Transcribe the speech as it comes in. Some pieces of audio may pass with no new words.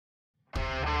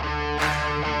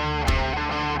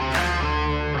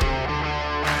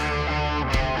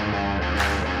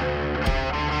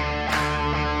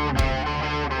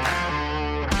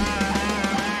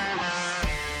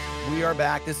are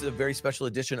back. This is a very special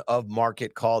edition of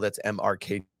Market Call. That's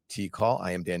MRKT Call.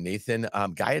 I am Dan Nathan.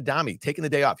 Guy Adami taking the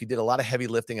day off. He did a lot of heavy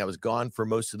lifting. I was gone for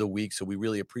most of the week, so we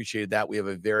really appreciated that. We have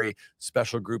a very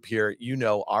special group here. You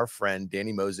know, our friend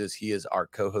Danny Moses. He is our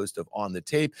co-host of On the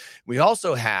Tape. We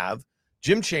also have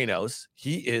Jim Chanos.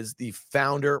 He is the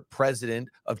founder, president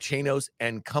of Chanos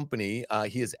and Company.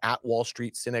 He is at Wall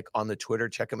Street Cynic on the Twitter.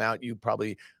 Check him out. You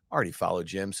probably already follow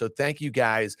Jim. So thank you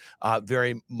guys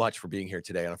very much for being here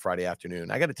today on a Friday afternoon.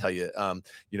 I got to tell you,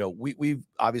 we've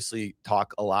obviously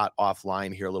talked a lot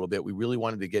offline here a little bit. We really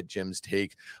wanted to get Jim's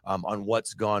take on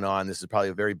what's gone on. This is probably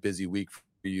a very busy week for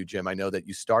you, Jim. I know that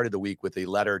you started the week with a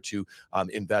letter to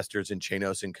investors in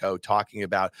Chanos and Co. talking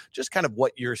about just kind of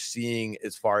what you're seeing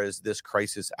as far as this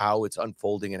crisis, how it's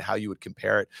unfolding, and how you would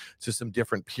compare it to some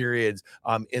different periods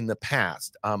in the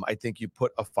past. I think you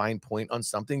put a fine point on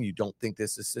something. You don't think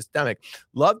this is systemic.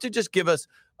 Love to just give us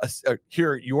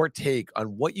hear your take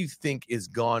on what you think is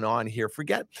gone on here.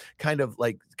 Forget kind of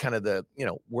the,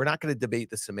 we're not going to debate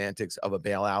the semantics of a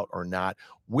bailout or not.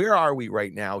 Where are we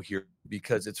right now here?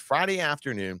 Because it's Friday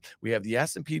afternoon. We have the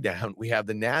S&P down. We have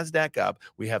the NASDAQ up.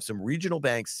 We have some regional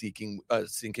banks sinking.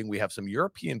 We have some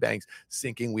European banks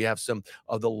sinking. We have some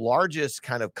of the largest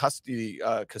kind of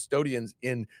custodians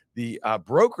in the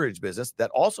brokerage business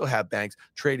that also have banks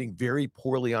trading very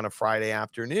poorly on a Friday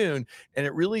afternoon. And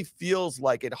it really feels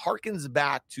like it harkens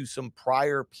back to some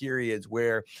prior periods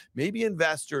where maybe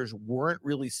investors weren't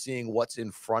really seeing what's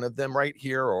in front of them right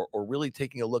here, or really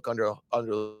taking a look under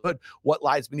the hood, what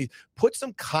lies beneath. Put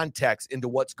some context into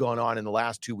what's gone on in the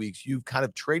last 2 weeks. You've kind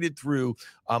of traded through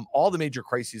all the major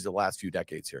crises of the last few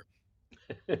decades here.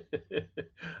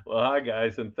 Well, hi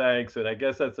guys, and thanks. And I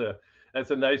guess that's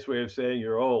a nice way of saying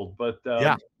you're old. But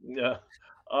Yeah. yeah.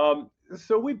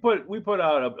 So we put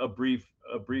out a brief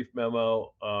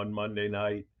memo on Monday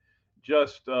night,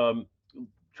 just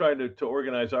trying to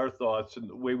organize our thoughts and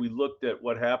the way we looked at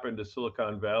what happened to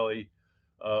Silicon Valley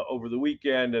over the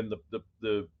weekend, and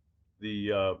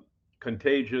the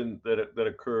contagion that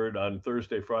occurred on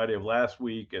Thursday, Friday of last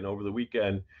week, and over the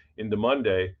weekend into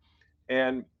Monday.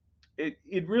 And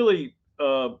it really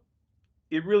kind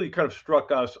of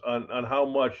struck us on how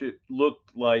much it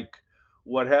looked like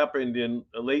what happened in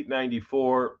late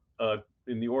 '94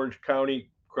 in the Orange County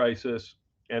crisis,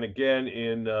 and again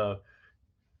in the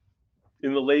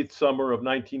late summer of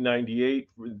 1998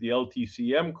 with the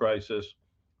LTCM crisis,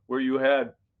 where you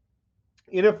had,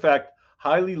 in effect,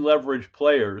 highly leveraged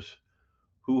players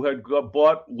who had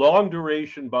bought long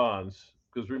duration bonds,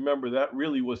 because remember, that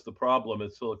really was the problem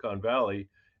at Silicon Valley,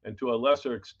 and to a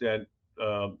lesser extent,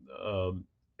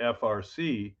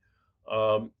 FRC,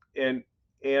 and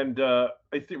I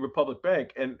think Republic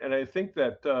Bank, and I think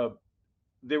that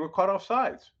they were caught off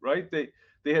sides, right? They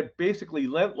had basically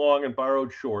lent long and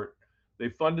borrowed short. They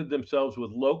funded themselves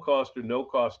with low cost or no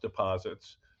cost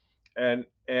deposits, and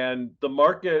the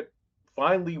market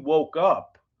finally woke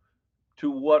up to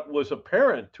what was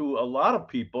apparent to a lot of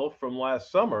people from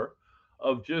last summer,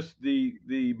 of just the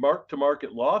mark to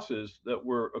market losses that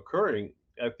were occurring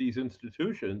at these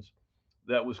institutions,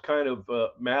 that was kind of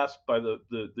masked by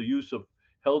the use of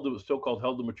so-called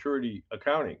held to maturity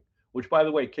accounting, which, by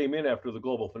the way, came in after the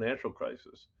global financial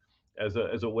crisis as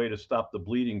a way to stop the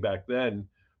bleeding back then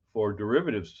for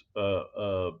derivatives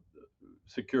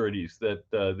securities that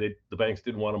the banks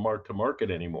didn't want to mark to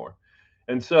market anymore.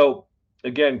 And so,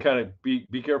 again, kind of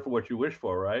be careful what you wish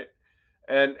for, right?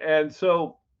 And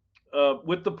so,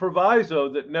 with the proviso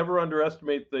that never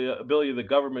underestimate the ability of the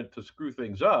government to screw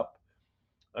things up.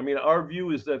 I mean, our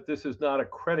view is that this is not a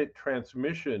credit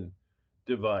transmission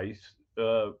device.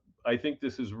 I think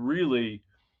this is really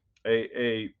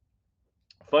a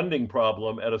funding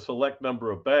problem at a select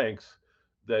number of banks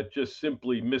that just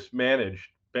simply mismanaged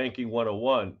banking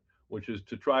 101, which is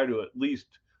to try to at least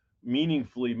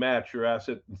meaningfully match your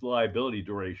asset and liability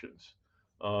durations,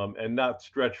 and not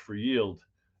stretch for yield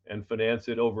and finance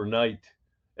it overnight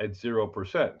at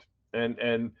 0%.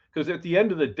 And because at the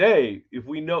end of the day,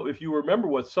 if you remember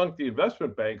what sunk the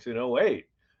investment banks in '08,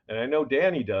 and I know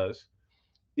Danny does,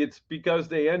 it's because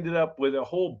they ended up with a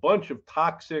whole bunch of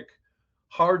toxic,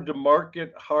 hard to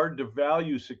market, hard to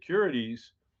value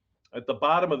securities at the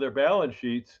bottom of their balance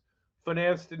sheets,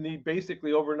 financed in the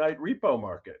basically overnight repo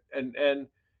market. And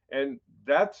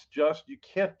that's just, you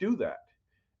can't do that.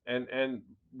 And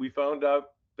we found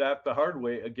out that the hard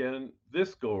way again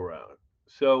this go around.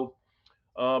 So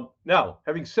now,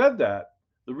 having said that,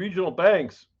 the regional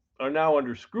banks are now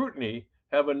under scrutiny,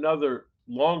 have another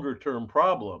longer term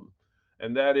problem,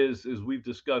 and that is, as we've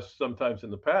discussed sometimes in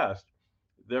the past,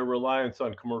 their reliance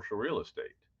on commercial real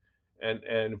estate.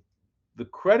 And the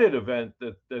credit event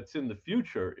that's in the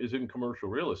future is in commercial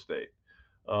real estate,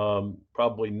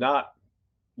 probably not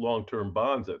long-term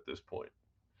bonds at this point.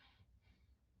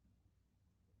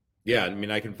 Yeah, I mean,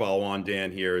 I can follow on,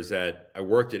 Dan, here is that I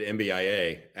worked at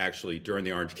MBIA actually during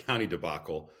the Orange County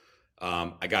debacle.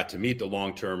 I got to meet the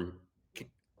long-term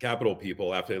capital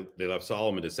people after they left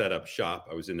Solomon to set up shop.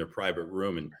 I was in their private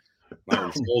room and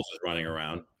Myron Scholes was running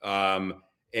around.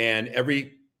 And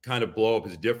every kind of blow up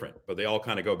is different, but they all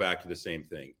kind of go back to the same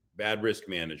thing: bad risk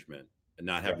management and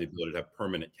not having the ability to have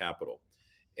permanent capital.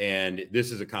 And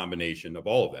this is a combination of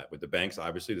all of that. With the banks,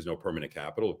 obviously, there's no permanent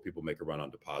capital. People make a run on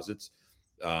deposits.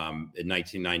 In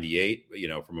 1998,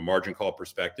 from a margin call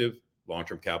perspective,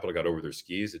 long-term capital got over their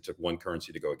skis. It took one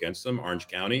currency to go against them. Orange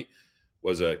County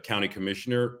was a county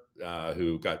commissioner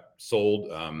who got sold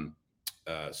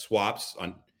swaps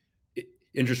on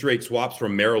interest rate swaps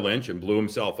from Merrill Lynch and blew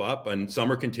himself up. And some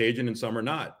are contagion and some are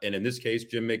not. And in this case,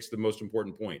 Jim makes the most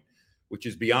important point, which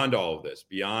is beyond all of this.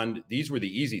 Beyond, these were the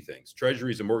easy things.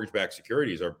 Treasuries and mortgage-backed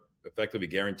securities are effectively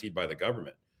guaranteed by the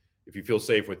government. If you feel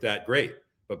safe with that, great.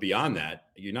 But beyond that,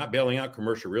 you're not bailing out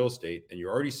commercial real estate, and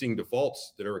you're already seeing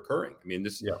defaults that are occurring. I mean,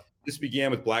 this began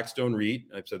with Blackstone REIT.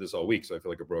 I've said this all week, so I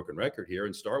feel like a broken record here.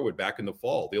 And Starwood back in the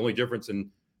fall. The only difference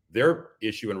in their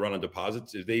issue and run on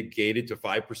deposits is they gated to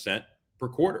 5% per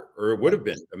quarter, or it would have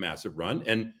been a massive run.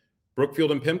 And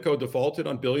Brookfield and PIMCO defaulted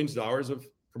on billions of dollars of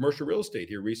commercial real estate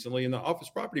here recently in the office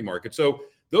property market. So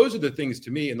those are the things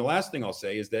to me. And the last thing I'll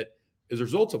say is that as a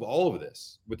result of all of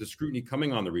this, with the scrutiny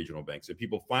coming on the regional banks and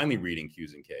people finally reading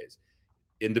Q's and K's,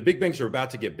 and the big banks are about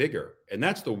to get bigger. And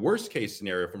that's the worst case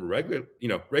scenario from a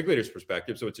regulator's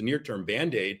perspective. So it's a near-term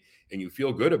Band-Aid and you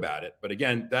feel good about it. But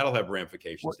again, that'll have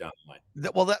ramifications down the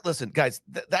line. Listen, guys,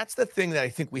 that's the thing that I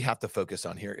think we have to focus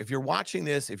on here. If you're watching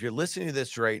this, if you're listening to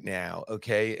this right now,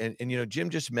 okay, and Jim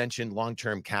just mentioned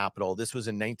long-term capital. This was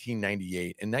in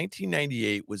 1998. And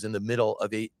 1998 was in the middle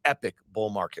of a epic bull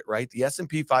market, right? The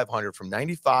S&P 500 from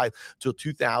 95 till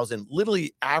 2000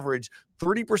 literally averaged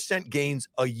 30% gains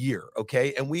a year,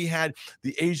 okay? And we had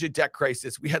the Asia debt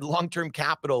crisis. We had long-term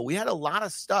capital. We had a lot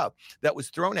of stuff that was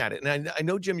thrown at it. And I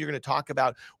know, Jim, you're going to talk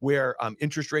about where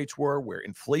interest rates were, where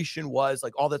inflation was,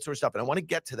 like all that sort of stuff. And I want to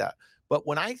get to that. But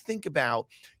when I think about,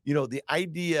 the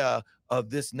idea of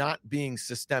this not being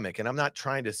systemic, and I'm not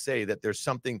trying to say that there's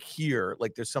something here,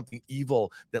 like there's something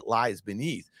evil that lies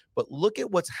beneath, but look at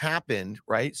what's happened,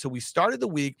 right? So we started the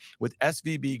week with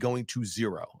SVB going to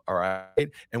zero, all right?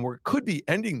 And we could be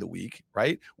ending the week,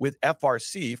 right, with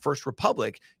FRC, First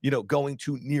Republic, going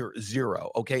to near zero,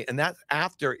 okay? And that's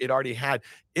after it already had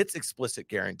its explicit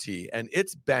guarantee and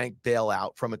its bank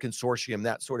bailout from a consortium,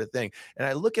 that sort of thing. And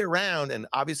I look around, and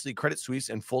obviously Credit Suisse,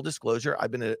 and full disclosure,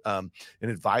 I've been an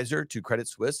advisor to Credit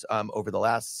Suisse over the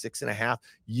last 6.5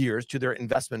 years to their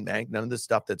investment bank. None of the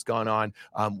stuff that's gone on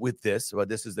with this, well,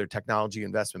 this is their technology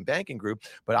investment banking group,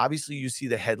 but obviously you see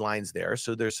the headlines there.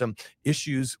 So there's some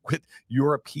issues with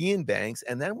European banks.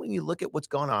 And then when you look at what's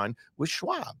going on with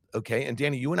Schwab, okay, and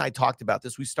Danny, you and I talked about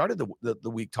this. We started the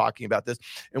week talking about this,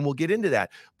 and we'll get into that.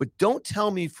 But don't tell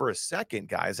me for a second,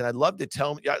 guys, and I'd love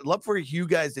for you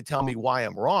guys to tell me why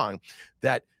I'm wrong,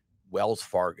 that Wells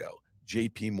Fargo,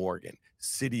 JP Morgan,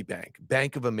 Citibank,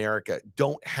 Bank of America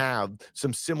don't have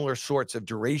some similar sorts of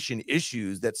duration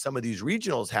issues that some of these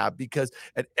regionals have, because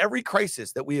at every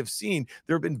crisis that we have seen,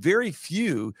 there have been very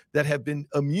few that have been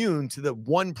immune to the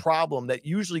one problem that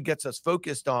usually gets us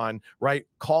focused on, right?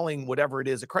 Calling whatever it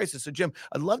is a crisis. So Jim,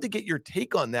 I'd love to get your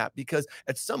take on that, because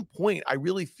at some point, I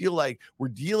really feel like we're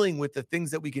dealing with the things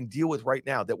that we can deal with right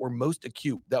now, that were most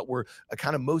acute, that were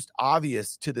kind of most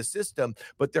obvious to the system,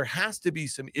 but there has to be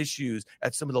some issues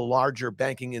at some of the larger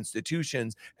banking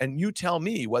institutions. And you tell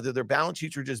me whether their balance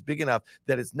sheets are just big enough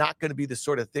that it's not going to be the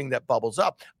sort of thing that bubbles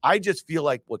up. I just feel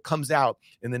like what comes out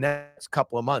in the next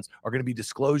couple of months are going to be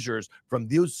disclosures from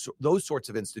those sorts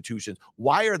of institutions.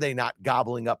 Why are they not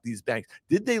gobbling up these banks?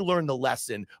 Did they learn the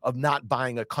lesson of not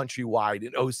buying a Countrywide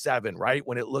in 2007, right?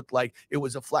 When it looked like it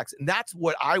was a flex. And that's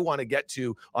what I want to get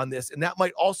to on this. And that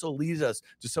might also lead us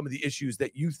to some of the issues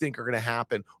that you think are going to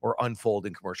happen or unfold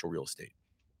in commercial real estate.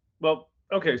 Well,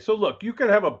 okay, so look, you can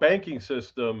have a banking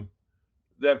system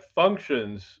that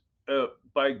functions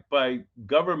by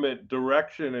government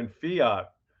direction and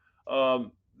fiat,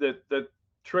 that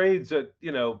trades at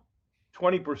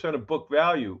 20% of book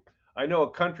value. I know a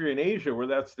country in Asia where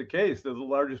that's the case. They're the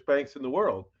largest banks in the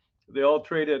world. They all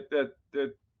trade at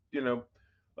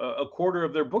a quarter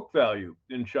of their book value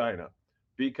in China,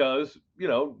 because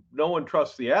no one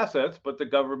trusts the assets, but the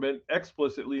government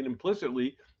explicitly and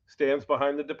implicitly stands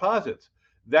behind the deposits.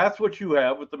 That's what you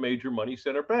have with the major money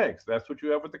center banks. That's what you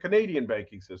have with the Canadian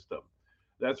banking system.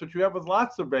 That's what you have with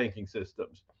lots of banking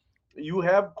systems. You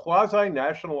have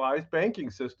quasi-nationalized banking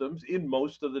systems in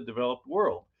most of the developed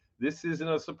world. This isn't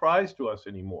a surprise to us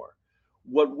anymore.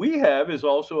 What we have is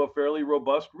also a fairly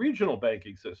robust regional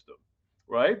banking system,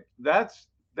 right? That's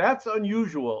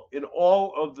unusual in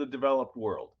all of the developed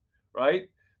world, right?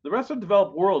 The rest of the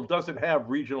developed world doesn't have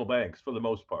regional banks for the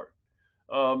most part.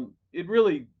 It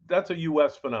really that's a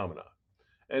U.S. phenomenon.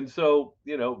 And so,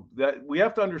 that we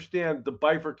have to understand the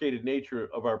bifurcated nature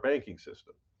of our banking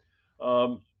system.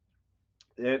 Um,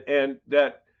 and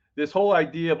that this whole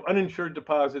idea of uninsured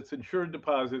deposits, insured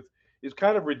deposits is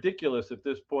kind of ridiculous at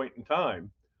this point in time.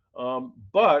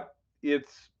 But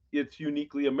it's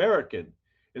uniquely American.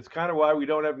 It's kind of why we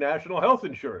don't have national health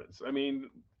insurance. I mean,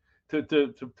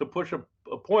 to push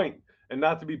a point and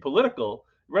not to be political,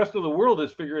 the rest of the world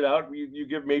has figured out you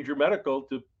give major medical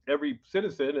to every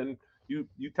citizen and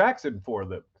you tax it for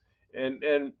them. And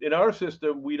in our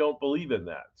system, we don't believe in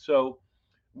that. So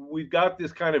we've got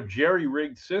this kind of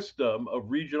jerry-rigged system of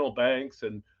regional banks,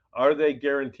 and are they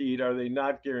guaranteed? Are they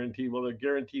not guaranteed? Well, they're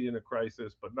guaranteed in a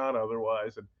crisis, but not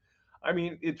otherwise. And I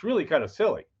mean, it's really kind of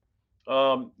silly.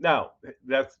 Now,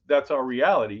 that's our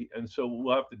reality, and so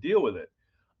we'll have to deal with it.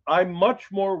 I'm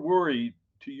much more worried,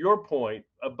 to your point,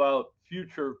 about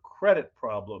future credit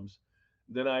problems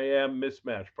than I am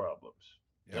mismatch problems.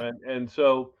 Yeah. And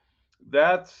so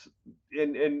that's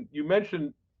and you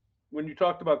mentioned when you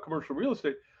talked about commercial real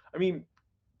estate, I mean,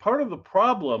 part of the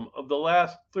problem of the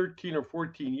last 13 or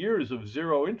 14 years of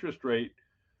zero interest rate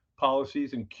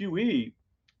policies and QE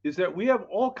is that we have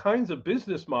all kinds of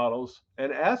business models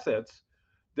and assets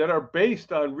that are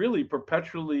based on really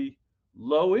perpetually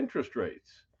low interest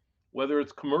rates, whether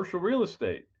it's commercial real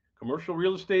estate. Commercial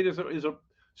real estate is a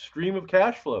stream of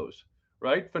cash flows,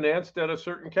 right? Financed at a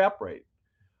certain cap rate.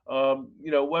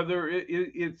 Whether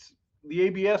it's the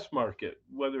ABS market,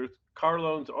 whether it's car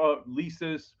loans,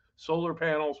 leases, solar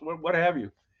panels, what have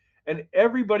you. And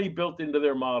everybody built into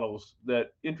their models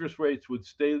that interest rates would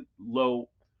stay low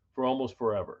for almost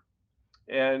forever.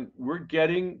 And we're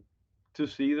getting to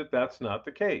see that that's not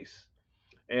the case.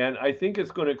 And I think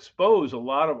it's going to expose a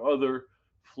lot of other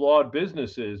flawed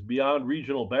businesses beyond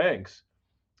regional banks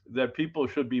that people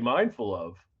should be mindful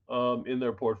of in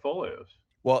their portfolios.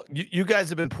 Well, you guys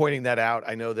have been pointing that out.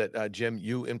 I know that Jim,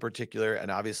 you in particular,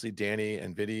 and obviously Danny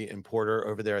and Vinny and Porter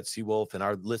over there at Seawolf, and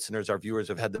our listeners, our viewers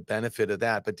have had the benefit of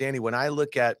that. But Danny, when I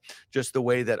look at just the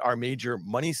way that our major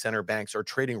money center banks are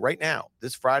trading right now,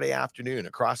 this Friday afternoon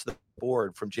across the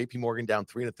board, from JP Morgan down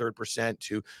 3 1/3%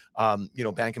 to,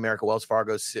 Bank of America, Wells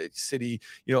Fargo, Citi,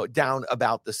 down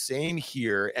about the same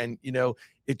here. And,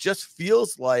 it just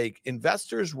feels like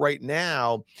investors right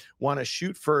now want to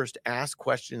shoot first, ask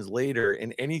questions later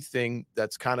in anything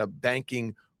that's kind of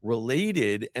banking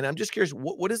related. And I'm just curious,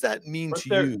 what does that mean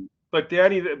to you? But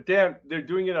Dan, they're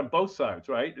doing it on both sides,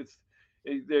 right?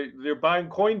 They're buying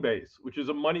Coinbase, which is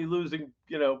a money losing,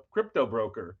 crypto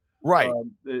broker. Right.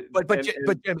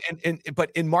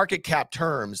 But in market cap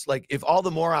terms, like if all the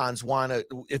morons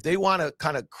if they want to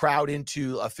kind of crowd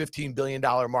into a $15 billion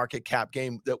market cap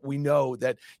game, that we know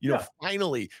that,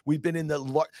 finally we've been in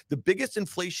the biggest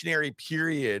inflationary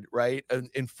period, right,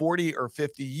 in 40 or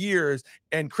 50 years,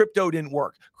 and crypto didn't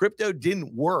work. Crypto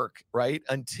didn't work, right,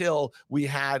 until we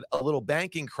had a little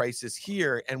banking crisis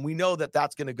here. And we know that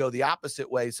that's going to go the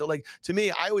opposite way. So like, to me,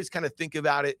 I always kind of think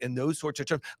about it in those sorts of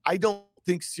terms. I don't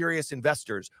think serious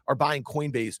investors are buying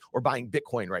Coinbase or buying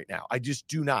Bitcoin right now. I just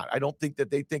do not. I don't think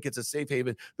that they think it's a safe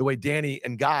haven the way Danny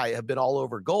and Guy have been all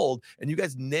over gold. And you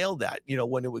guys nailed that,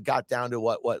 when it got down to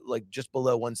what like just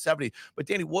below 170. But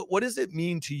Danny, what does it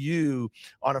mean to you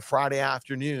on a Friday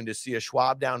afternoon to see a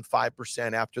Schwab down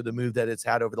 5% after the move that it's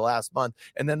had over the last month,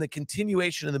 and then the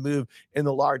continuation of the move in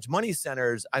the large money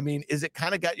centers? I mean, is it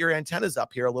kind of got your antennas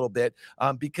up here a little bit?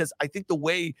 Because I think the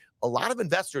way a lot of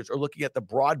investors are looking at the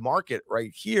broad market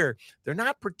right here, they're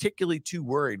not particularly too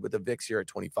worried with the VIX here at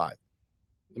 25.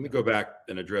 Let me go back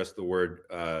and address the word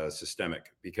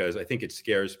systemic, because I think it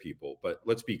scares people. But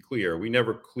let's be clear, we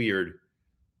never cleared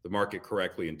the market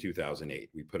correctly in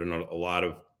 2008. We put in a lot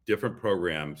of different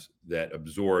programs that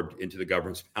absorbed into the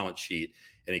government's balance sheet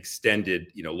and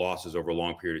extended, losses over a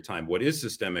long period of time. What is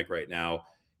systemic right now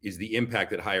is the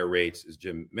impact that higher rates, as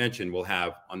Jim mentioned, will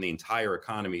have on the entire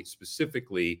economy,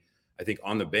 specifically, I think,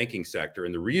 on the banking sector.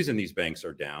 And the reason these banks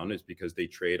are down is because they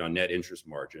trade on net interest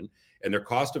margin, and their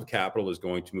cost of capital is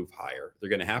going to move higher. They're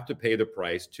going to have to pay the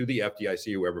price to the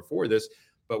FDIC, whoever, for this.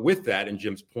 But with that, and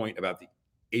Jim's point about the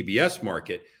ABS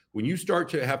market, when you start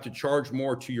to have to charge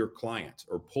more to your clients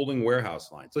or pulling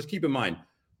warehouse lines, let's keep in mind,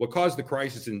 what caused the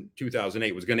crisis in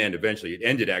 2008 was going to end eventually. It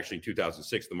ended actually in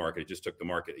 2006, the market. It just took the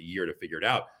market a year to figure it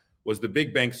out. was the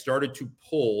big banks started to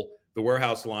pull the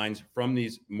warehouse lines from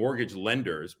these mortgage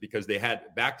lenders because they had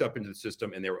backed up into the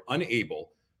system and they were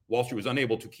unable, Wall Street was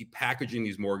unable to keep packaging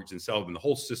these mortgages and sell them. And the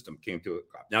whole system came to a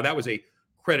stop. Now, that was a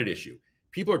credit issue.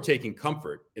 People are taking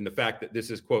comfort in the fact that this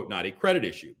is, quote, not a credit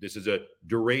issue. This is a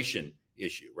duration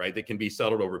issue, right? That can be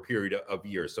settled over a period of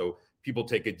years. So people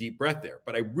take a deep breath there.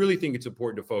 But I really think it's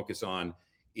important to focus on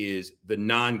is the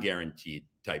non-guaranteed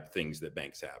type things that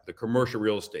banks have, the commercial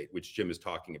real estate, which Jim is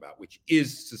talking about, which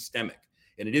is systemic.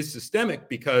 And it is systemic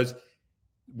because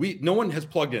no one has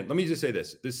plugged in. Let me just say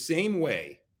this, the same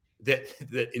way that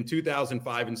in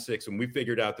 2005 and 6, when we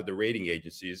figured out that the rating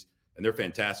agencies, and they're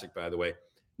fantastic, by the way,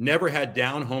 never had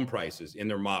down home prices in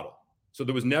their model. So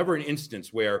there was never an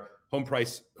instance where home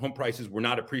prices were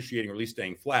not appreciating or at least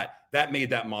staying flat. That made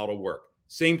that model work.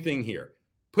 Same thing here.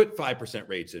 Put 5%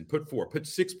 rates in, put 4%, put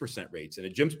 6% rates. And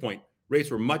at Jim's point, rates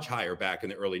were much higher back in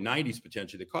the early 90s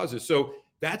potentially that caused this. So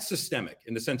that's systemic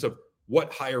in the sense of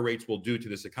what higher rates will do to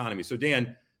this economy. So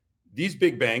Dan, these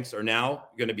big banks are now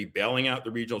going to be bailing out the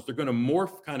regionals. They're going to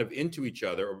morph kind of into each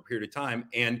other over a period of time.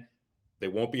 And they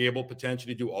won't be able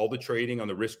potentially to do all the trading on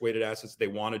the risk-weighted assets they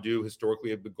want to do.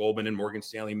 Historically, Goldman and Morgan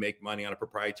Stanley make money on a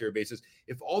proprietary basis.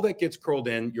 If all that gets curled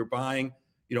in, you're buying,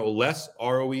 a less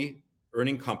ROE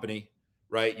earning company,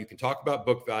 right? You can talk about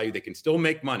book value. They can still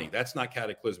make money. That's not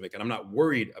cataclysmic. And I'm not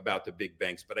worried about the big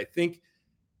banks. But I think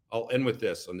I'll end with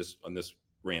this on this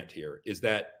rant here, is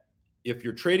that if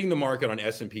you're trading the market on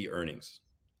S&P earnings,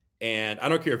 and I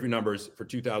don't care if your numbers for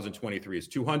 2023 is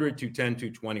 200, 210,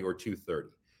 220, or 230,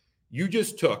 you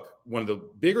just took one of the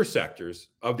bigger sectors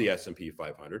of the S&P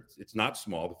 500. It's not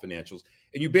small, the financials,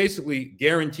 and you basically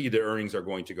guarantee that earnings are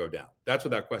going to go down. That's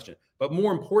without question. But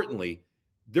more importantly,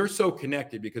 they're so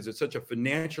connected because it's such a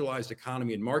financialized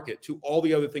economy and market to all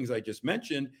the other things I just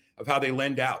mentioned of how they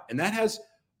lend out. And that has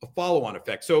a follow-on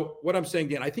effect. So what I'm saying,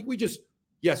 Dan, I think we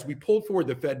pulled forward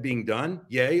the Fed being done.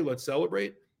 Yay, let's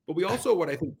celebrate. But we also, what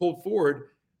I think, pulled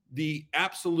forward the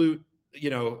absolute,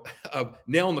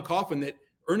 nail in the coffin that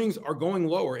earnings are going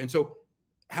lower. And so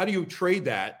how do you trade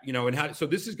that, so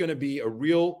this is going to be a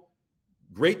real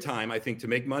great time, I think, to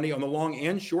make money on the long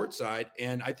and short side.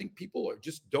 And I think people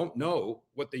just don't know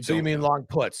what they do. So you mean long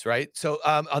puts, right? So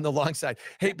on the long side.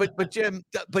 Hey, but Jim,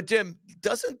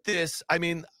 doesn't this,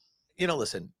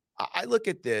 listen, I look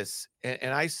at this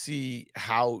and I see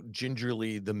how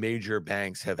gingerly the major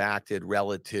banks have acted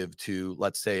relative to,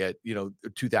 let's say, at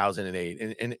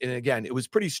 2008, and again, it was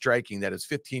pretty striking that it's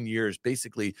 15 years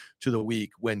basically to the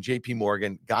week when J.P.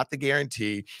 Morgan got the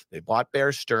guarantee. They bought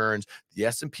Bear Stearns. The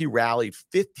S&P rallied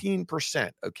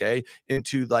 15%, okay,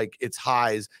 into like its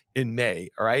highs in May.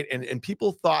 All right, and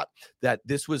people thought that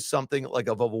this was something like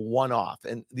of a one-off.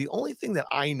 And the only thing that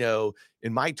I know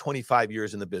in my 25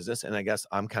 years in the business, and I guess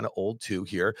I'm kind of old too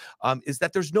here, is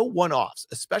that there's no one-offs,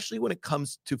 especially when it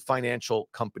comes to financial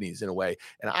companies in a way.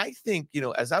 And I think,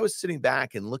 as I was sitting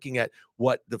back and looking at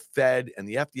what the Fed and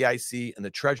the FDIC and the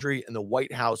Treasury and the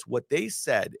White House, what they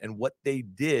said and what they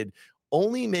did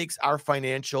only makes our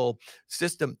financial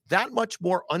system that much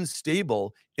more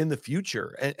unstable in the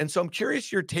future. And so I'm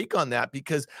curious your take on that,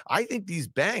 because I think these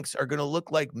banks are going to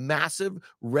look like massive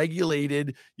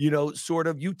regulated, sort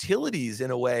of utilities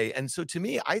in a way. And so to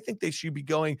me, I think they should be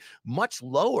going much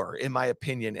lower, in my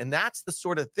opinion. And that's the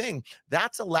sort of thing,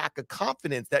 that's a lack of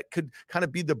confidence that could kind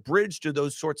of be the bridge to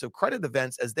those sorts of credit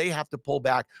events as they have to pull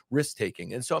back risk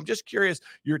taking. And so I'm just curious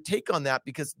your take on that,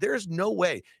 because there's no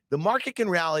way the market can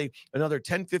rally another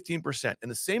 10, 15%.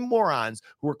 And the same morons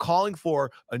who are calling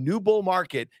for a new bull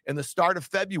market in the start of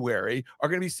February are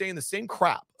going to be saying the same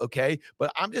crap, okay?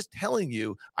 But I'm just telling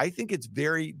you, I think it's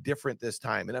very different this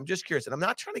time. And I'm just curious. And I'm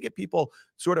not trying to get people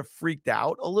sort of freaked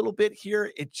out a little bit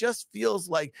here. It just feels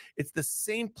like it's the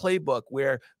same playbook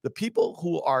where the people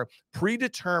who are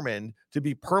predetermined to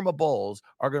be perma bulls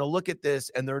are going to look at this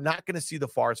and they're not going to see the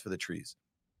forest for the trees.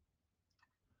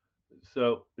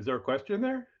 So is there a question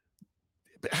there?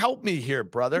 Help me here,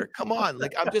 brother. Come on.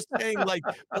 Like, I'm just saying,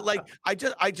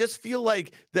 I just feel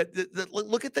like that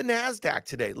look at the NASDAQ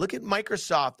today. Look at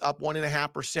Microsoft up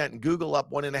 1.5% and Google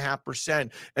up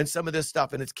 1.5% and some of this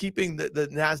stuff. And it's keeping the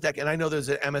NASDAQ. And I know there's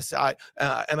an MSCI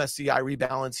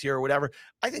rebalance here or whatever.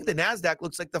 I think the NASDAQ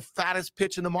looks like the fattest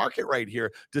pitch in the market right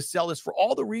here to sell this for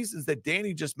all the reasons that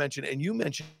Danny just mentioned and you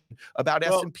mentioned about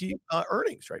S&P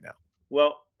earnings right now.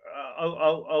 Well,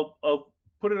 I'll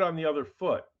put it on the other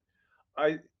foot.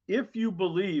 If you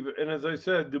believe, and as I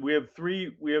said, we have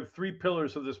three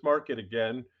pillars of this market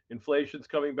again. Inflation's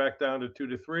coming back down to 2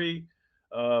 to 3.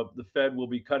 The Fed will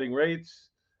be cutting rates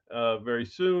very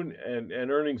soon, and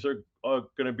earnings are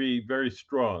going to be very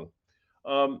strong.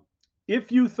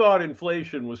 if you thought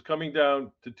inflation was coming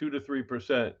down to 2 to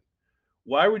 3%,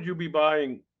 why would you be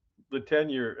buying the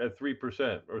 10-year at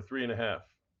 3% or 3.5?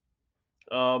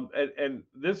 And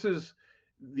this is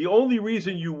the only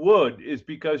reason you would is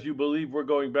because you believe we're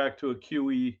going back to a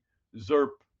QE ZERP,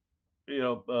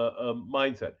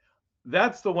 mindset.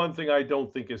 That's the one thing I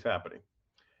don't think is happening.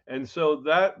 And so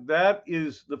that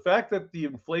is the fact that the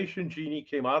inflation genie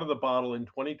came out of the bottle in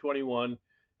 2021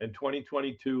 and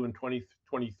 2022 and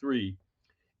 2023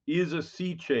 is a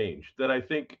sea change that I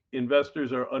think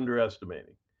investors are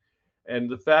underestimating. And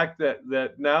the fact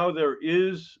that now there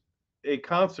is a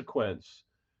consequence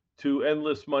to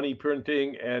endless money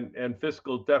printing and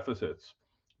fiscal deficits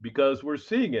because we're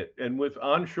seeing it. And with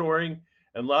onshoring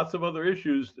and lots of other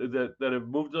issues that have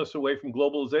moved us away from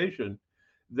globalization,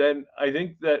 then I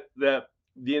think that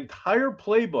the entire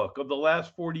playbook of the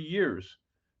last 40 years,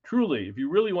 truly, if you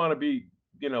really want to be,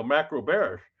 macro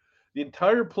bearish, the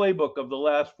entire playbook of the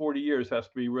last 40 years has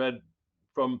to be read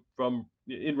from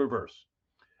in reverse.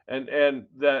 And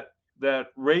that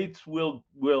rates will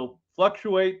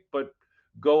fluctuate but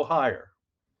go higher.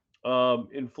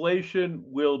 Inflation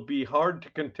will be hard to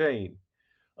contain.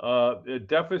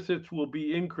 Deficits will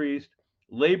be increased.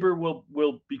 Labor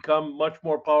will become much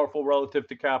more powerful relative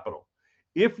to capital.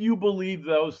 If you believe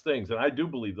those things, and I do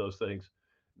believe those things,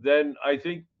 then I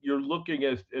think you're looking,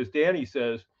 as Danny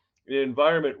says, in an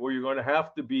environment where you're going to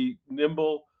have to be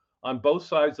nimble on both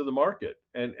sides of the market,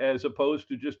 and as opposed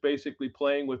to just basically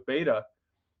playing with beta,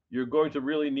 you're going to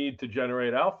really need to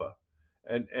generate alpha,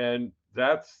 and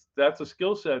that's a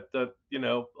skill set that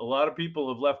a lot of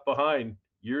people have left behind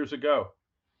years ago.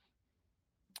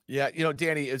 Yeah,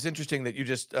 Danny, it's interesting that you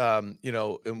just, and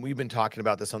we've been talking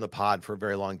about this on the pod for a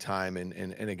very long time.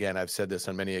 And again, I've said this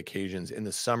on many occasions. In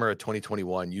the summer of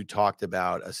 2021, you talked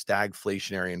about a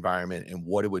stagflationary environment and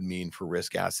what it would mean for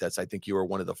risk assets. I think you were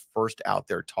one of the first out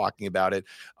there talking about it.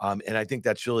 And I think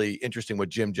that's really interesting what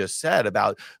Jim just said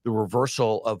about the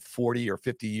reversal of 40 or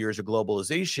 50 years of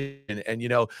globalization. And,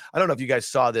 I don't know if you guys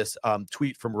saw this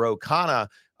tweet from Ro Khanna,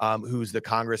 who's the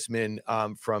congressman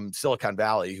from Silicon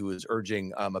Valley, who is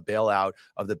urging a bailout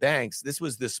of the banks. This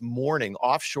was this morning.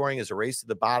 Offshoring is a race to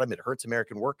the bottom. It hurts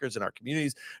American workers in our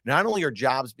communities. Not only are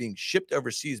jobs being shipped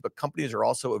overseas, but companies are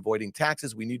also avoiding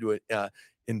taxes. We need to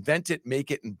invent it, make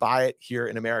it, and buy it here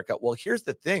in America. Well, here's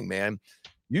the thing, man.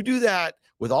 You do that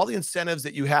with all the incentives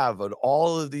that you have and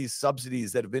all of these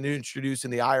subsidies that have been introduced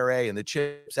in the IRA and the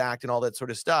CHIPS Act and all that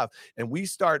sort of stuff. And we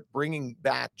start bringing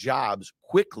back jobs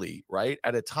quickly, right?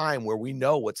 At a time where we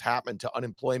know what's happened to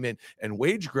unemployment and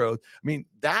wage growth. I mean,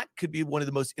 that could be one of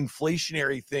the most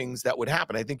inflationary things that would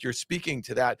happen. I think you're speaking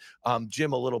to that,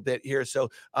 Jim, a little bit here. So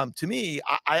to me,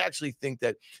 I actually think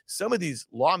that some of these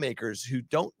lawmakers who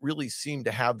don't really seem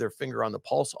to have their finger on the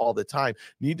pulse all the time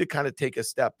need to kind of take a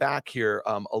step back here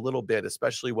a little bit,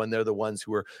 especially when they're the ones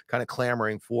who are kind of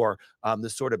clamoring for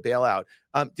this sort of bailout.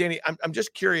 Danny, I'm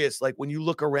just curious, like when you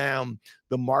look around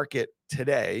the market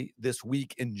today, this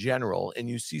week in general, and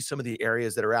you see some of the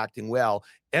areas that are acting well,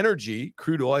 energy,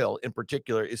 crude oil in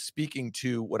particular, is speaking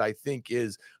to what I think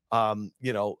is a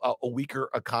weaker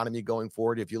economy going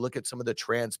forward. If you look at some of the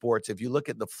transports, if you look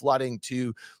at the flooding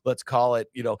to, let's call it,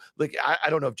 like I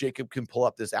don't know if Jacob can pull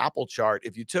up this Apple chart.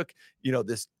 If you took,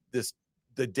 this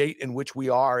the date in which we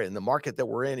are in the market that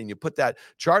we're in, and you put that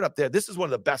chart up there, this is one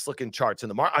of the best looking charts in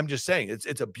the market. I'm just saying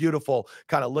it's a beautiful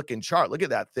kind of looking chart. Look at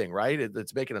that thing, right?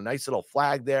 It's making a nice little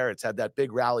flag there. It's had that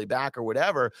big rally back or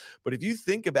whatever. But if you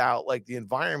think about like the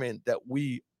environment that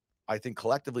I think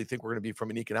collectively think we're going to be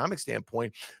from an economic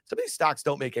standpoint, some of these stocks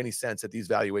don't make any sense at these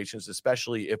valuations,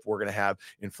 especially if we're going to have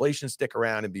inflation stick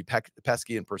around and be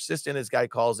pesky and persistent, as Guy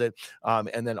calls it,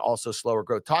 and then also slower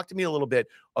growth. Talk to me a little bit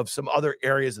of some other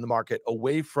areas in the market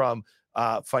away from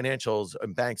financials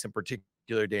and banks in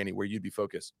particular, Danny, where you'd be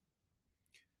focused.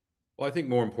 Well, I think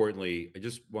more importantly, I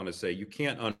just want to say you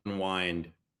can't unwind,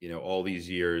 all these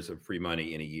years of free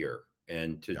money in a year.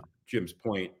 And to Jim's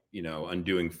point,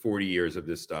 undoing 40 years of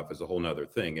this stuff is a whole nother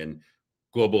thing. And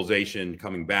globalization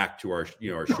coming back to our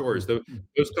shores, those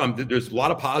come, there's a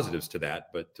lot of positives to that.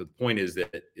 But the point is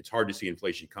that it's hard to see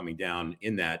inflation coming down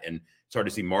in that, and it's hard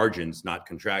to see margins not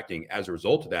contracting as a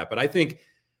result of that. But I think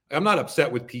I'm not upset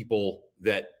with people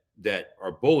that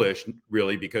are bullish,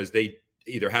 really, because they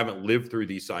either haven't lived through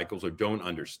these cycles or don't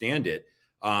understand it.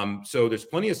 So there's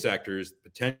plenty of sectors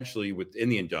potentially within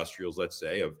the industrials, let's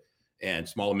say, and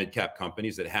small and mid-cap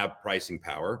companies that have pricing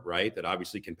power, right? That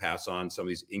obviously can pass on some of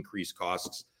these increased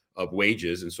costs of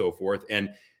wages and so forth. And,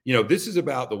 this is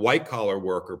about the white collar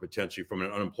worker potentially from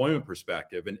an unemployment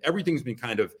perspective. And everything's been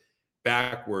kind of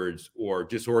backwards or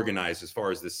disorganized as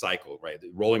far as this cycle, right? The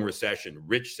rolling recession,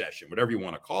 rich session, whatever you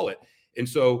want to call it. And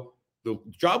so the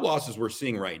job losses we're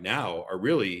seeing right now are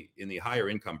really in the higher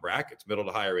income brackets, middle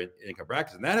to higher income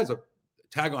brackets. And that has a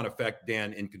tag on effect,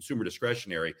 Dan, in consumer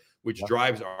discretionary, which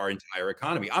drives our entire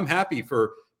economy. I'm happy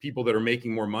for people that are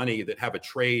making more money, that have a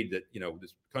trade that,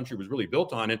 this country was really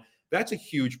built on. And that's a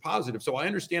huge positive. So I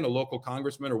understand a local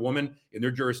congressman or woman in their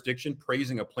jurisdiction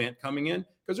praising a plant coming in,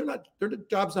 because their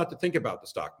job's not to think about the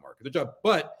stock market, their job.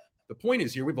 But the point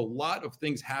is here, we have a lot of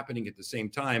things happening at the same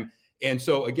time. And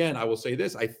so again, I will say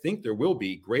this, I think there will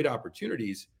be great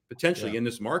opportunities potentially in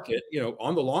this market,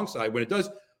 on the long side when it does.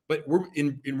 But we're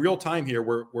in real time here.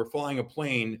 We're flying a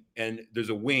plane and there's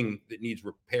a wing that needs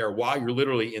repair while you're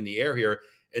literally in the air here.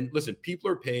 And listen, people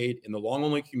are paid in the long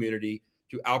only community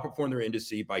to outperform their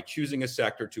indice by choosing a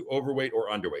sector to overweight or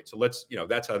underweight. So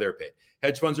that's how they're paid.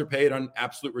 Hedge funds are paid on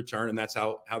absolute return, and that's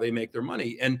how they make their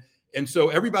money. And so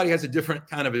everybody has a different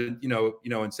kind of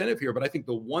incentive here. But I think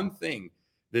the one thing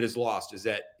that is lost is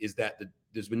that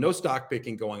there's been no stock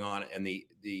picking going on, and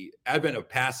the advent of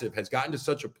passive has gotten to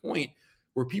such a point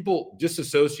where people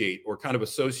disassociate or kind of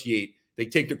associate. They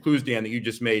take the clues, Dan, that you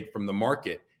just made from the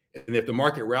market, and if the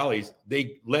market rallies,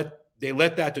 they let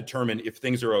that determine if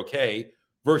things are okay,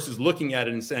 versus looking at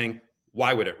it and saying,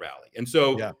 why would it rally? And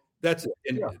so that's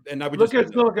it. And I would look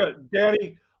at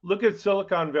Danny. Look at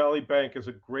Silicon Valley Bank as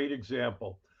a great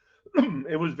example.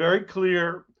 It was very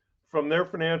clear from their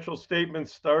financial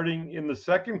statements starting in the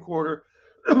second quarter,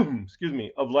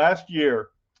 of last year,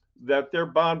 that their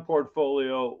bond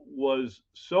portfolio was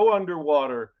so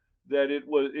underwater that it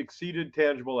exceeded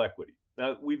tangible equity.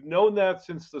 Now, we've known that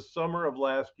since the summer of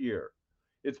last year.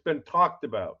 It's been talked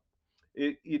about.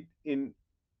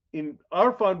 In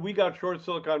our fund, we got short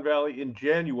Silicon Valley in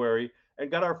January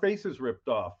and got our faces ripped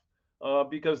off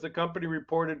because the company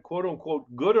reported quote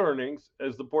unquote good earnings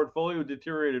as the portfolio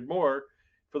deteriorated more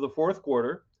for the fourth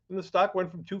quarter, and the stock went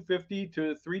from 250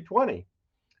 to 320.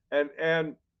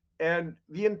 And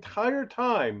the entire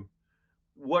time,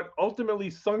 what ultimately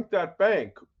sunk that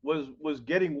bank was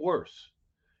getting worse.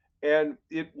 And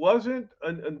it wasn't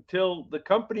until the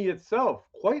company itself,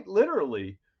 quite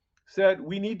literally, said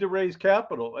we need to raise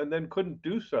capital, and then couldn't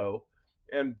do so,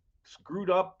 and screwed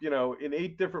up, in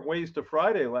 8 different ways to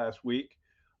Friday last week,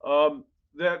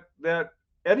 that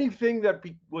anything that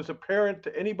was apparent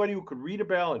to anybody who could read a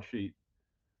balance sheet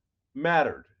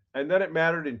mattered, and then it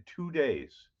mattered in 2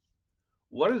 days.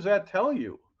 What does that tell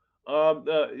you? I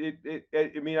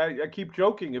keep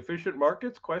joking. Efficient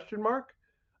markets? Question mark.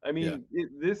 I mean,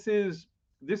 this is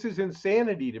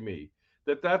insanity to me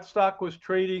that stock was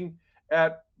trading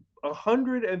at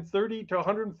 130 to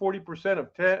 140%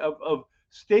 of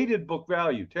stated book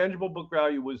value. Tangible book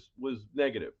value was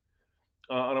negative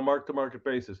on a mark-to-market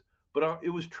basis, but it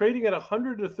was trading at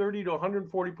 130 to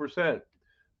 140%.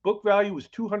 Book value was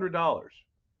 $200,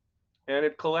 and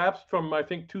it collapsed from, I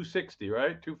think, 260,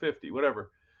 right, 250,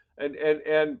 whatever,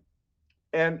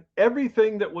 and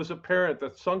everything that was apparent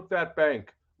that sunk that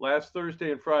bank last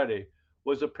Thursday and Friday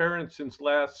was apparent since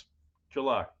last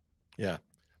July. Yeah.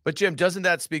 But Jim, doesn't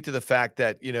that speak to the fact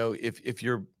that,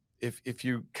 if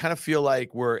you kind of feel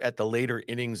like we're at the later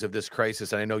innings of this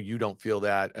crisis, and I know you don't feel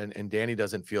that, and Danny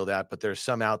doesn't feel that, but there's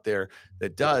some out there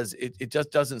that does, it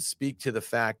just doesn't speak to the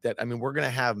fact that, we're going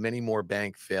to have many more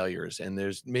bank failures, and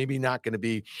there's maybe not going to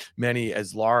be many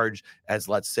as large as,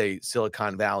 let's say,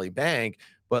 Silicon Valley Bank.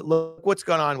 But look what's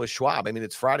going on with Schwab.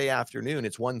 It's Friday afternoon.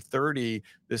 It's 1:30.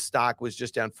 The stock was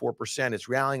just down 4%. It's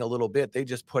rallying a little bit. They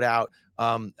just put out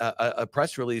a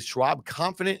press release. Schwab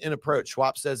confident in approach.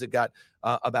 Schwab says it got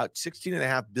about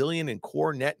 $16.5 billion in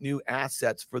core net new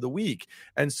assets for the week.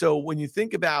 And so when you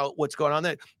think about what's going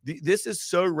on, this is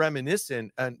so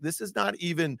reminiscent. And this is not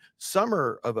even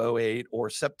summer of 08 or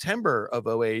September of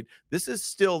 08. This is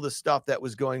still the stuff that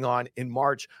was going on in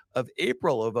March of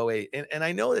April of 08. And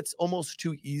I know it's almost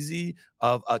too easy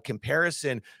of a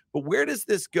comparison, but where does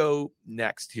this go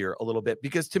next here a little bit?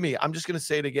 Because to me, I'm just going to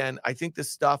say it again. I think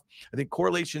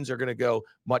correlations are going to go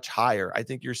much higher. I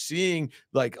think you're seeing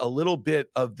like a little bit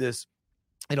of this,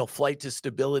 flight to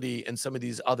stability in some of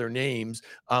these other names.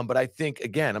 But I think,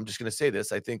 again, I'm just going to say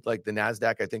this. I think like the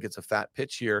NASDAQ, I think it's a fat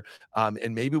pitch here.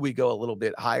 And maybe we go a little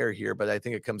bit higher here, but I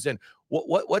think it comes in.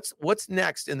 What's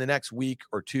next in the next week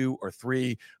or 2 or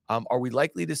 3? Are we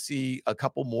likely to see a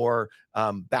couple more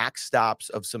backstops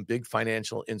of some big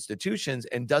financial institutions?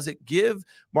 And does it give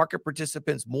market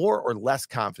participants more or less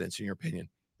confidence, in your opinion?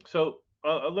 So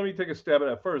let me take a stab at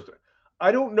that first.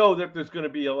 I don't know that there's going to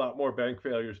be a lot more bank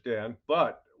failures, Dan,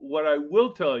 but what I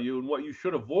will tell you, and what you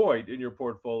should avoid in your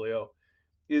portfolio,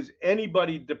 is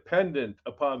anybody dependent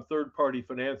upon third party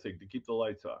financing to keep the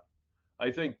lights on.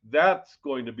 I think that's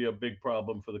going to be a big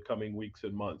problem for the coming weeks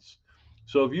and months.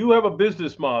 So if you have a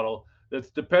business model that's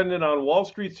dependent on Wall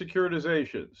Street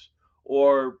securitizations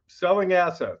or selling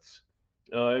assets,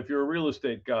 if you're a real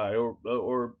estate guy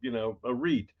or a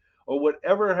REIT or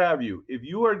whatever have you, if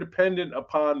you are dependent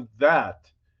upon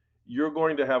that, you're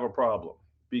going to have a problem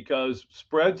because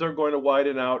spreads are going to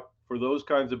widen out for those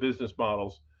kinds of business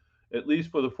models, at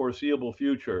least for the foreseeable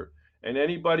future. And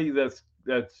anybody that's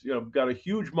got a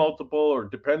huge multiple or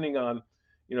depending on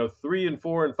 3 and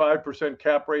 4 and 5%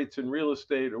 cap rates in real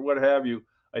estate or what have you,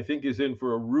 I think is in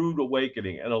for a rude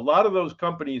awakening. And a lot of those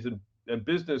companies and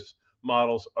business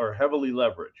models are heavily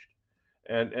leveraged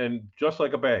and just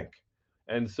like a bank.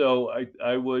 And so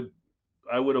I would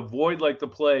avoid like the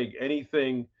plague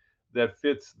anything that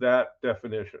fits that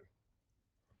definition.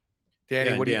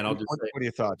 Danny, Yeah, what, and do you, Dan, I'll just what say, are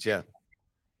your thoughts? Yeah.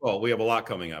 well, we have a lot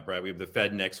coming up, right? We have the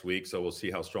Fed next week, so we'll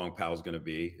see how strong Powell's going to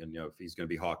be, and if he's going to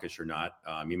be hawkish or not.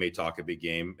 He may talk a big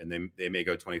game, and then they may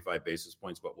go 25 basis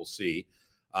points, but we'll see.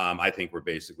 I think we're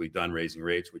basically done raising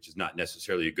rates, which is not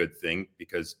necessarily a good thing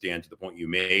because, Dan, to the point you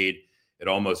made, it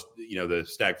almost, the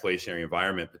stagflationary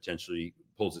environment potentially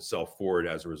pulls itself forward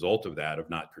as a result of that, of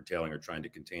not curtailing or trying to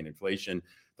contain inflation.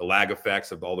 The lag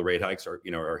effects of all the rate hikes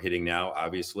are hitting now,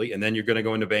 obviously, and then you're going to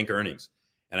go into bank earnings.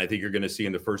 And I think you're going to see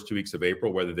in the first 2 weeks of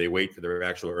April, whether they wait for their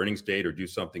actual earnings date or do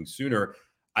something sooner.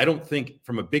 I don't think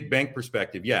from a big bank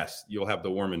perspective, yes, you'll have the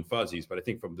warm and fuzzies, but I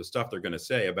think from the stuff they're going to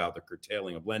say about the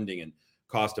curtailing of lending and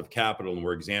cost of capital, and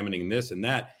we're examining this and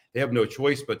that, they have no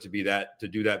choice but to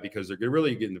do that because they're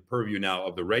really getting the purview now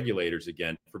of the regulators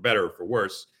again, for better or for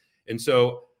worse. And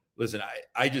so, listen,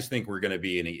 I just think we're going to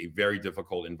be in a very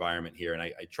difficult environment here. And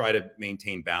I try to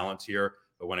maintain balance here.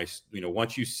 But when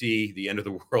once you see the end of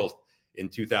the world in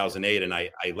 2008, and I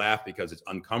laugh because it's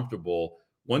uncomfortable.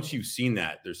 Once you've seen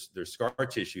that, there's scar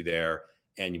tissue there.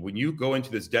 And when you go into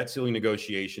this debt ceiling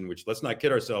negotiation, which, let's not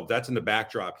kid ourselves, that's in the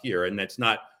backdrop here, and that's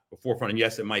not the forefront. And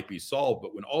yes, it might be solved,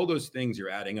 but when all those things are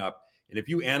adding up, and if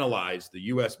you analyze the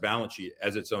U.S. balance sheet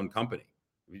as its own company,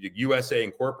 USA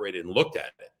Incorporated, and looked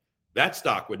at it, that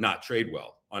stock would not trade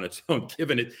well on its own,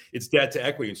 given its debt to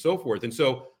equity and so forth. And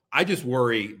so I just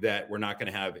worry that we're not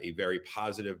going to have a very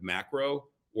positive macro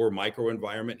or micro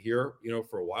environment here,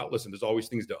 for a while. Listen, there's always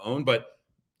things to own, but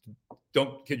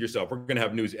don't kid yourself. We're going to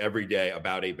have news every day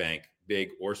about a bank, big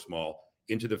or small,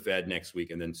 into the Fed next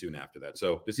week and then soon after that.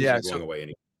 So this isn't going away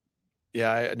anymore. Yeah,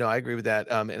 I agree with that.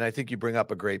 And I think you bring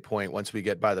up a great point. Once we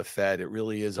get by the Fed, it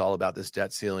really is all about this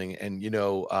debt ceiling. And,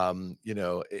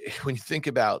 when you think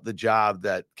about the job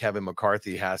that Kevin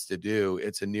McCarthy has to do,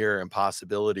 it's a near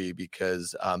impossibility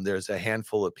because there's a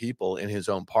handful of people in his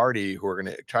own party who are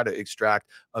going to try to extract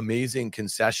amazing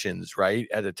concessions, right,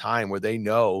 at a time where they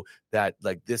know that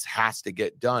this has to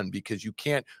get done because you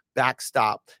can't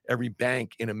backstop every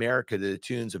bank in America to the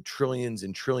tunes of trillions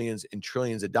and trillions and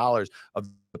trillions of dollars of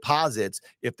deposits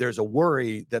if there's a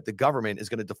worry that the government is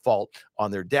going to default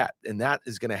on their debt. And that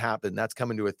is going to happen. That's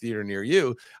coming to a theater near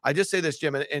you. I just say this,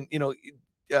 Jim, and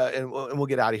we'll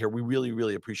get out of here. We really,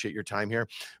 really appreciate your time here.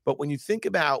 But when you think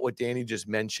about what Danny just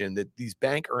mentioned, that these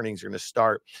bank earnings are going to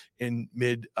start in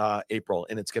mid-April,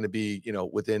 and it's going to be,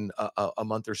 within a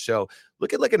month or so.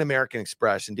 Look at like an American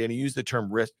Express, and Danny used the term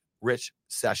rich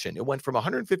session. It went from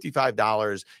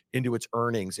 $155 into its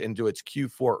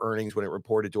Q4 earnings when it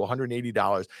reported to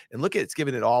 $180. And look at it's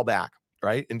giving it all back,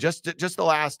 right? And just the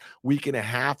last week and a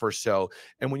half or so.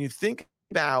 And when you think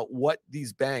about what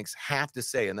these banks have to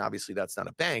say, and obviously that's not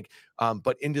a bank,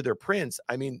 but into their prints,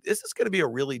 I mean, this is going to be a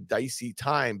really dicey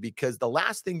time because the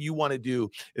last thing you want to do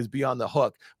is be on the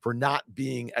hook for not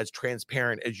being as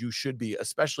transparent as you should be,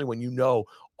 especially when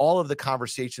all of the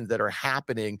conversations that are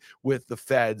happening with the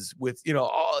feds, with,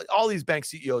 all these bank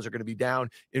CEOs are going to be down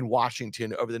in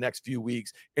Washington over the next few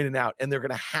weeks, in and out, and they're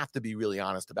going to have to be really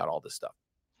honest about all this stuff.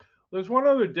 There's one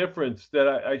other difference that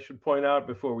I should point out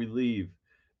before we leave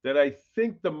that I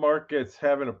think the markets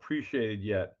haven't appreciated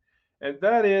yet. And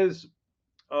that is,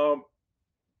 for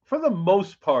the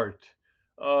most part,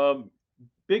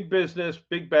 big business,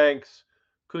 big banks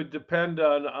could depend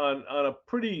on a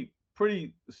pretty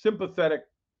sympathetic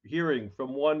hearing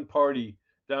from one party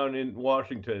down in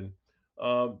Washington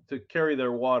to carry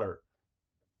their water.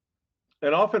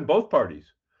 And often both parties.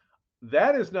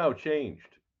 That has now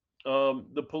changed.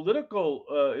 The political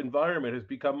environment has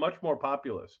become much more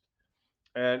populist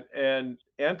and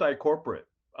anti-corporate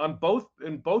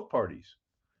in both parties.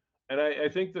 And I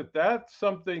think that that's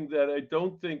something that I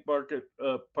don't think market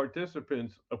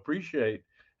participants appreciate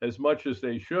as much as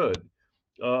they should.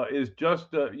 Is just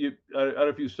I don't know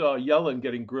if you saw Yellen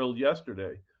getting grilled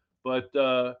yesterday But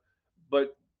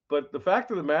but but the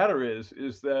fact of the matter is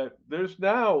that there's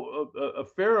now a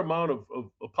fair amount of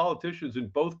politicians in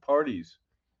both parties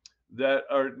that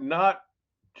are not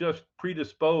just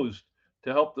predisposed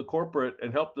to help the corporate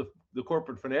and help the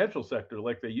corporate financial sector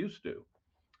like they used to.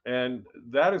 And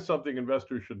that is something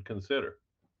investors should consider.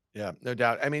 Yeah, no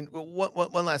doubt. I mean,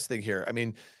 one last thing here. I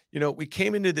mean, we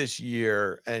came into this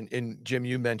year, and Jim,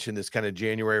 you mentioned this kind of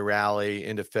January rally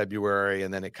into February,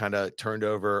 and then it kind of turned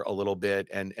over a little bit,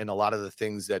 and a lot of the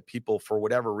things that people, for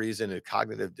whatever reason, a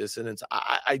cognitive dissonance,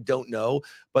 I don't know,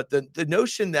 but the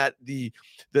notion that the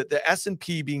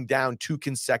S&P being down 2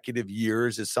 consecutive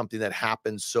years is something that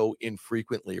happens so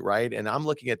infrequently, right? And I'm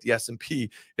looking at the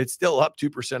S&P; it's still up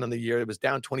 2% on the year. It was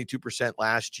down 22%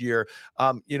 last year.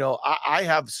 I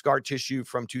have scar tissue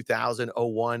from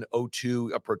 2001,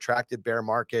 02, a protracted bear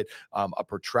market, a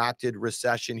protracted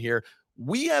recession here.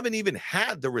 We haven't even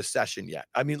had the recession yet.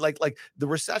 I mean, like the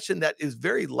recession that is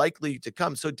very likely to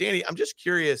come. So, Danny, I'm just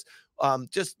curious.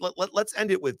 Just let's end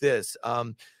it with this.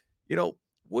 You know,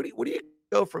 what do you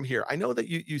go from here? I know that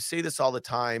you say this all the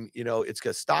time. It's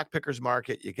a stock pickers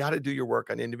market. You got to do your work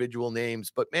on individual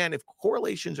names. But man, if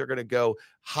correlations are going to go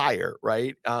higher,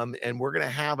 right? And we're going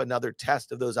to have another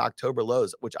test of those October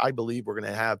lows, which I believe we're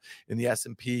going to have in the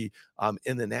S&P,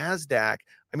 in the Nasdaq.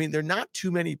 I mean, there are not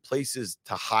too many places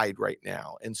to hide right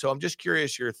now, and so I'm just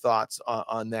curious your thoughts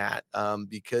on that,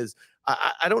 because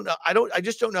I don't know. I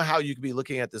just don't know how you could be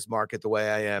looking at this market the way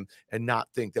I am and not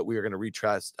think that we are going to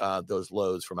retrace those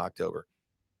lows from October.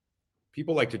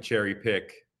 People like to cherry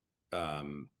pick,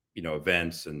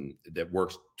 events, and that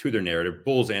works to their narrative,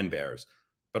 bulls and bears.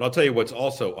 But I'll tell you what's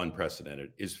also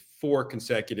unprecedented is 4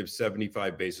 consecutive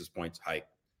 75 basis points hike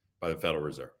by the Federal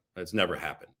Reserve. That's never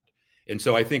happened. And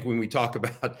so I think when we talk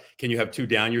about, can you have 2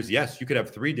 down years? Yes, you could have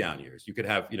 3 down years. You could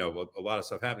have, a lot of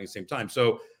stuff happening at the same time.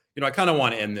 So, I kind of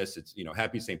want to end this. It's,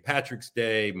 happy St. Patrick's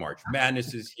Day. March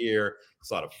Madness is here.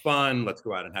 It's a lot of fun. Let's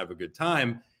go out and have a good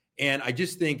time. And I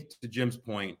just think, to Jim's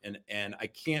point, and I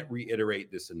can't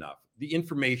reiterate this enough, the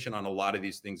information on a lot of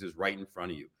these things is right in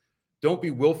front of you. Don't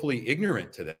be willfully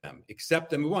ignorant to them.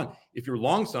 Accept them, move on. If you're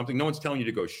long something, no one's telling you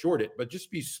to go short it, but just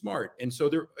be smart. And so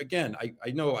there, again,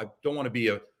 I know I don't want to be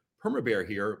a perma bear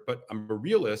here, but I'm a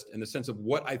realist in the sense of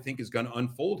what I think is going to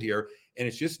unfold here. And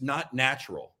it's just not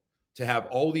natural to have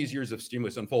all these years of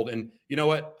stimulus unfold. And you know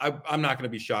what? I'm not going to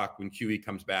be shocked when QE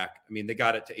comes back. I mean, they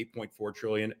got it to 8.4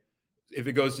 trillion. If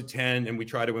it goes to 10 and we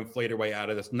try to inflate our way out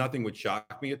of this, nothing would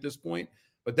shock me at this point.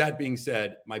 But that being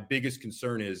said, my biggest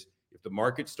concern is if the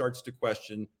market starts to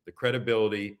question the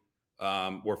credibility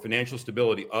or financial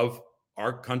stability of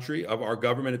our country, of our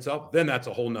government itself, then that's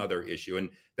a whole nother issue. And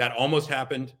that almost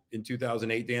happened in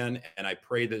 2008, Dan, and I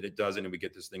pray that it doesn't and we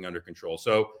get this thing under control.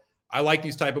 So I like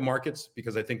these type of markets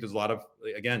because I think there's a lot of,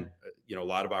 again, a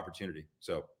lot of opportunity.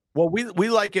 So. Well, we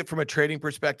like it from a trading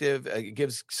perspective. It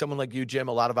gives someone like you, Jim,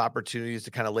 a lot of opportunities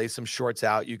to kind of lay some shorts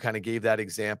out. You kind of gave that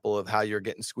example of how you're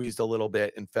getting squeezed a little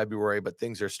bit in February, but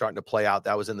things are starting to play out.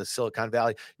 That was in the Silicon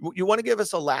Valley. You want to give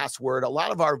us a last word? A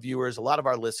lot of our viewers, a lot of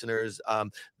our listeners,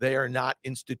 they are not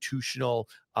institutional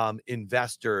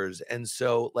investors. And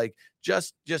so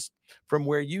just from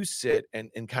where you sit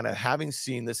and kind of having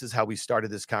seen, this is how we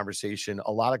started this conversation,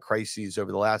 a lot of crises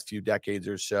over the last few decades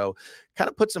or so, kind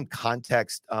of put some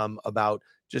context about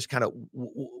just kind of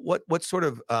what sort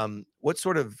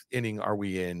of inning are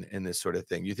we in this sort of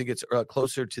thing? You think it's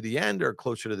closer to the end or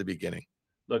closer to the beginning?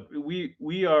 Look,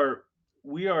 we are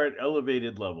at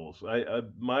elevated levels.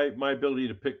 My ability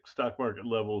to pick stock market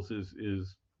levels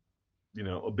is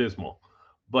abysmal,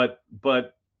 but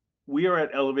we are at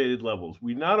elevated levels.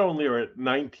 We not only are at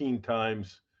 19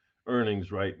 times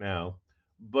earnings right now,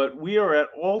 but we are at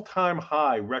all-time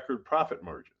high record profit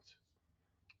margins.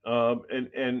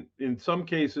 And in some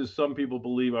cases, some people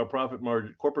believe our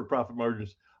corporate profit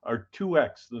margins, are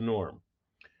 2x the norm.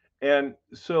 And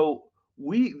so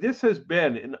this has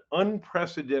been an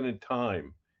unprecedented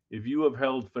time. If you have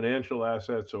held financial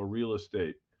assets or real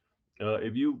estate,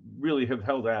 if you really have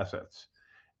held assets,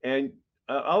 and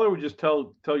all I would just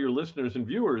tell your listeners and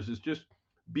viewers is just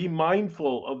be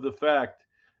mindful of the fact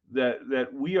that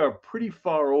we are pretty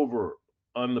far over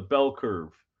on the bell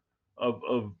curve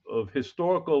of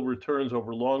historical returns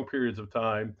over long periods of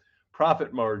time,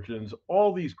 profit margins,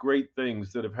 all these great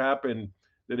things that have happened,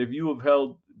 that if you have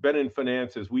been in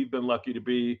finance, as we've been lucky to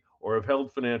be, or have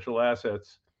held financial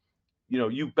assets,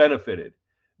 you've benefited.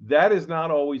 That is not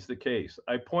always the case.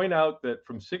 I point out that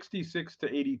from 66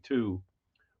 to 82,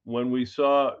 when we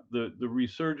saw the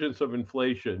resurgence of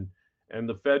inflation and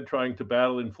the Fed trying to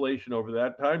battle inflation over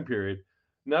that time period,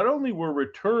 not only were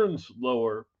returns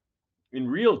lower in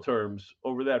real terms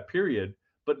over that period,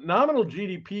 but nominal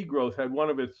GDP growth had one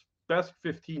of its best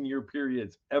 15-year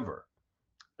periods ever.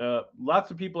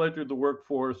 Lots of people entered the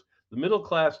workforce. The middle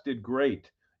class did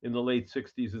great in the late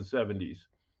 60s and 70s.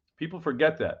 People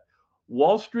forget that.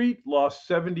 Wall Street lost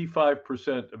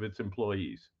 75% of its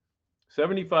employees.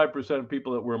 75% of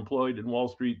people that were employed in Wall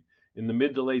Street in the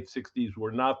mid to late 60s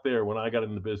were not there when I got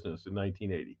in the business in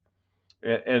 1980.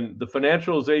 And the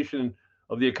financialization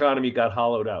of the economy got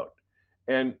hollowed out.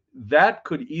 And that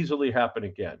could easily happen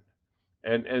again.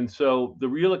 And so the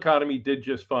real economy did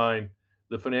just fine.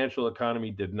 The financial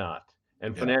economy did not.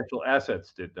 And financial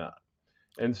assets did not.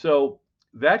 And so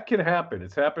that can happen.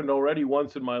 It's happened already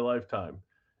once in my lifetime.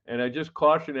 And I just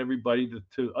caution everybody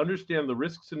to understand the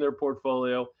risks in their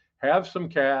portfolio, have some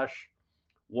cash,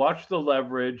 watch the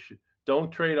leverage,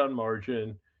 don't trade on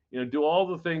margin, do all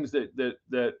the things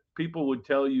that people would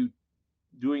tell you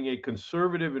doing a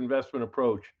conservative investment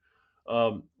approach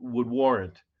would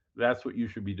warrant. That's what you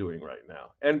should be doing right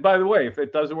now. And by the way, if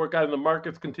it doesn't work out and the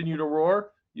markets continue to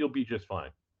roar, you'll be just fine.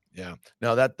 Yeah,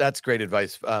 no, that's great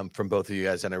advice from both of you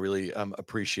guys, and I really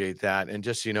appreciate that. And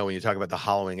just when you talk about the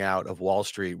hollowing out of Wall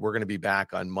Street, we're going to be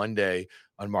back on Monday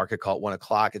on Market Call at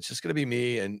 1:00. It's just going to be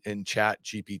me and Chat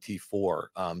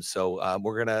GPT-4. So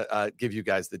we're going to give you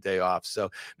guys the day off.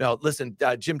 So now, listen,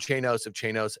 Jim Chanos of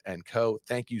Chanos & Co.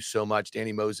 Thank you so much,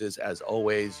 Danny Moses. As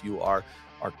always, you are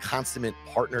our consummate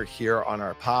partner here on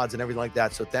our pods and everything like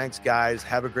that. So thanks, guys.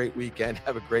 Have a great weekend.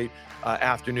 Have a great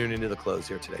afternoon into the close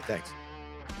here today. Thanks.